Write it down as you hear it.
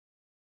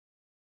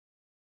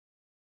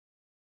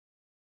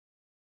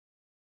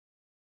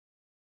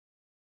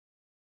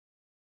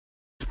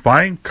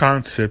Spine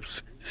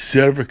concepts,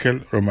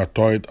 cervical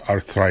rheumatoid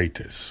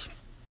arthritis.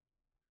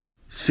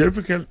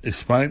 Cervical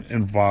spine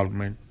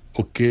involvement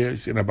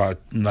occurs in about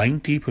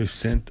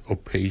 90%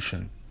 of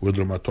patients with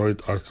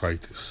rheumatoid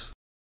arthritis.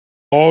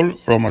 All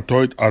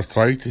rheumatoid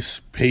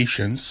arthritis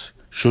patients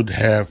should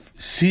have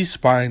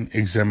C-spine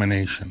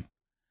examination.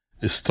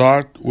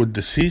 Start with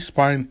the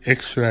C-spine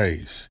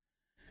X-rays.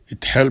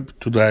 It helps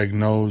to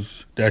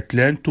diagnose the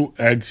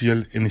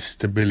atlantoaxial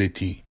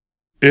instability.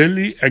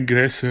 Early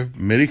aggressive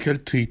medical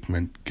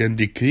treatment can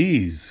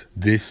decrease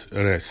this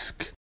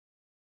risk.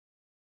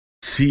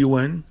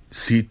 C1,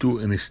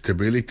 C2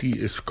 instability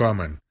is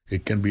common.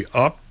 It can be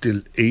up till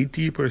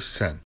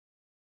 80%.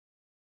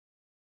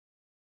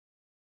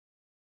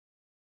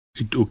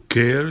 It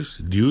occurs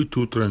due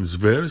to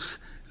transverse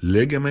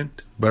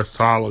ligament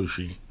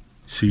pathology.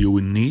 So you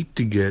will need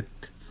to get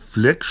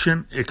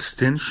flexion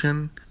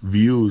extension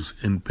views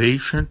in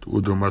patients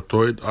with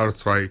rheumatoid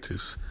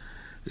arthritis,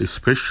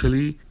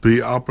 especially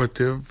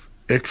preoperative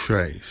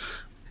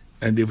X-rays.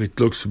 And if it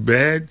looks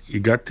bad, you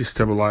got to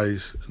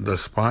stabilize the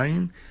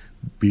spine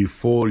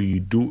before you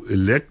do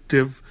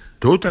elective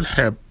total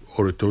hip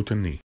or a total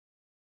knee.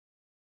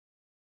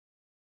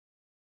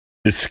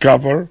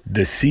 Discover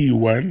the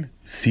C1,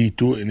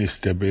 C2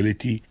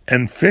 instability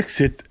and fix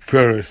it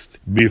first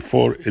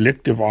before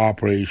elective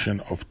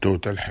operation of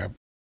total hip.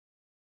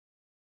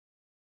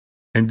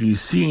 And you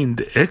see in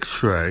the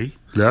X-ray,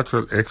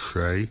 lateral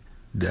X-ray,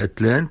 the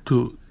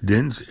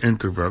Atlanto-Dental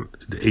interval,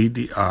 the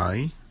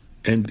A.D.I,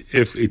 and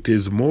if it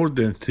is more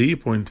than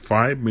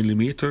 3.5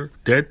 millimeter,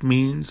 that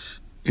means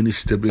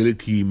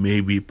instability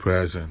may be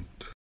present.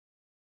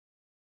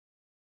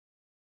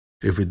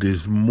 If it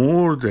is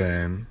more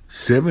than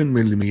 7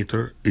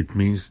 millimeter, it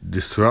means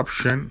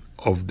disruption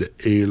of the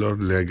alar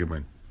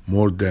ligament,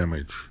 more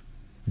damage.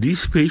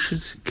 These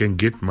patients can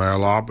get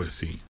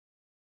myelopathy.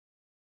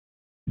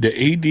 The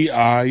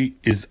A.D.I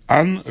is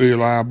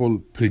unreliable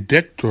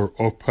predictor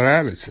of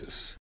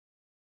paralysis.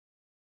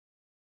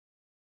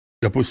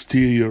 The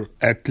posterior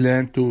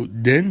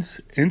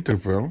Atlanto-Dental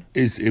interval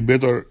is a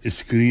better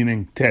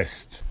screening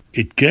test.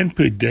 It can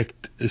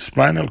predict a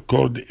spinal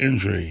cord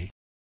injury.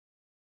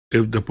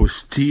 If the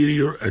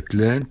posterior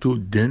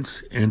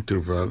Atlanto-Dental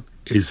interval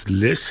is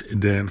less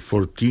than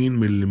 14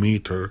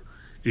 millimeter,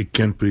 it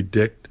can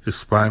predict a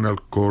spinal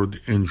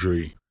cord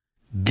injury.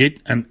 Get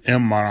an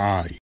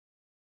MRI.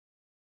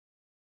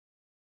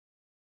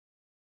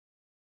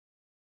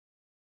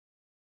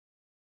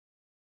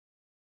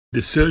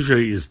 The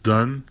surgery is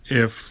done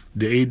if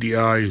the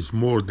A.D.I is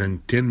more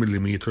than 10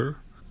 millimeter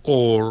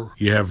or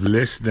you have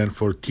less than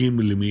 14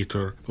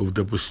 millimeter of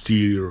the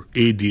posterior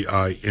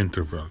A.D.I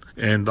interval,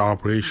 and the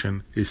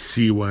operation is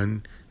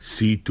C1,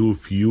 C2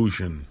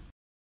 fusion.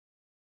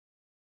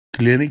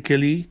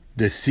 Clinically,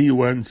 the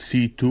C1,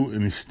 C2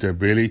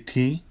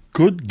 instability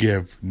could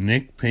give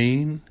neck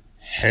pain,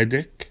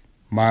 headache,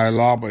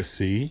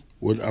 myelopathy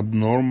with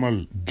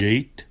abnormal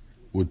gait,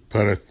 with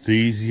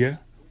paresthesia,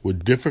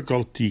 with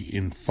difficulty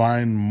in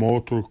fine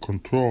motor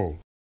control.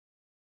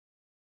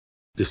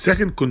 The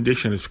second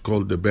condition is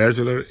called the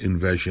basilar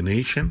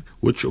invagination,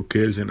 which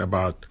occurs in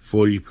about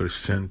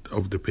 40%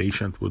 of the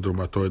patient with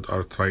rheumatoid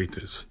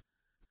arthritis.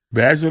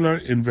 Basilar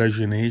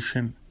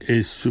invagination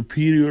is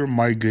superior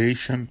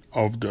migration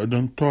of the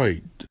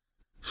odontoid.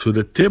 So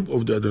the tip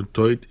of the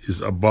odontoid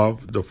is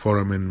above the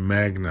foramen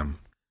magnum.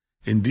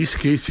 In this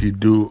case, you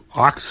do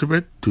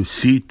occiput to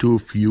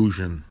C2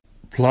 fusion,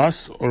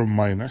 plus or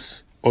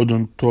minus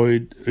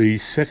odontoid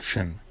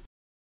resection.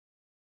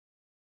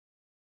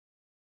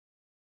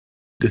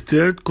 The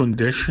third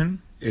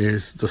condition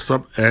is the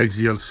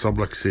subaxial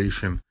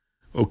subluxation,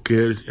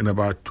 occurs in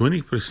about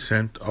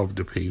 20% of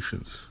the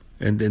patients,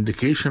 and the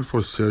indication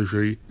for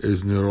surgery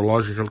is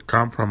neurological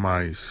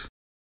compromise.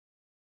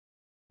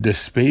 The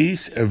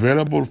space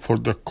available for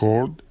the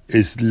cord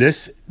is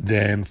less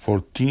than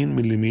 14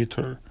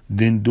 millimeter,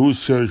 then do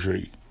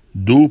surgery.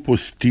 Do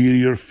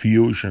posterior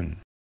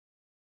fusion.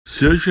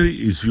 Surgery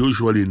is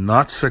usually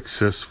not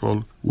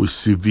successful with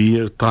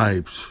severe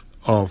types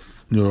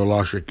of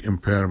neurologic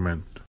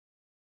impairment.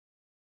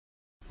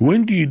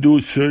 When do you do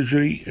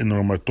surgery in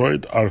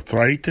rheumatoid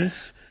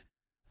arthritis?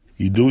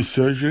 You do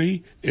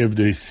surgery if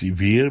there is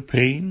severe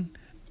pain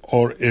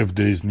or if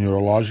there is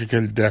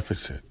neurological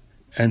deficit,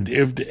 and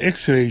if the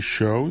X-ray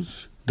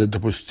shows that the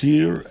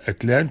posterior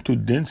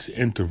Atlanto-Dental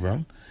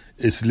interval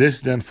is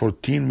less than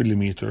 14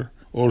 millimeter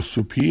or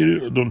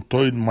superior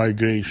odontoid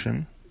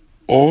migration,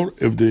 or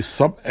if there is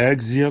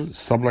subaxial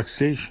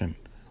subluxation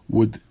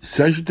with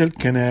sagittal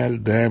canal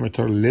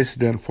diameter less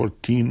than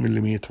 14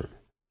 millimeter.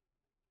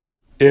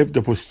 If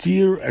the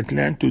posterior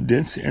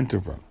Atlanto-Dental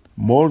interval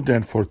more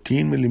than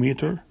 14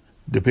 millimeter,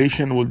 the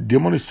patient will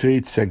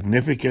demonstrate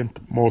significant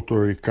motor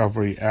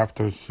recovery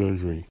after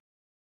surgery.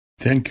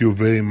 Thank you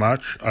very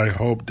much. I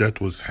hope that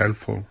was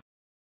helpful.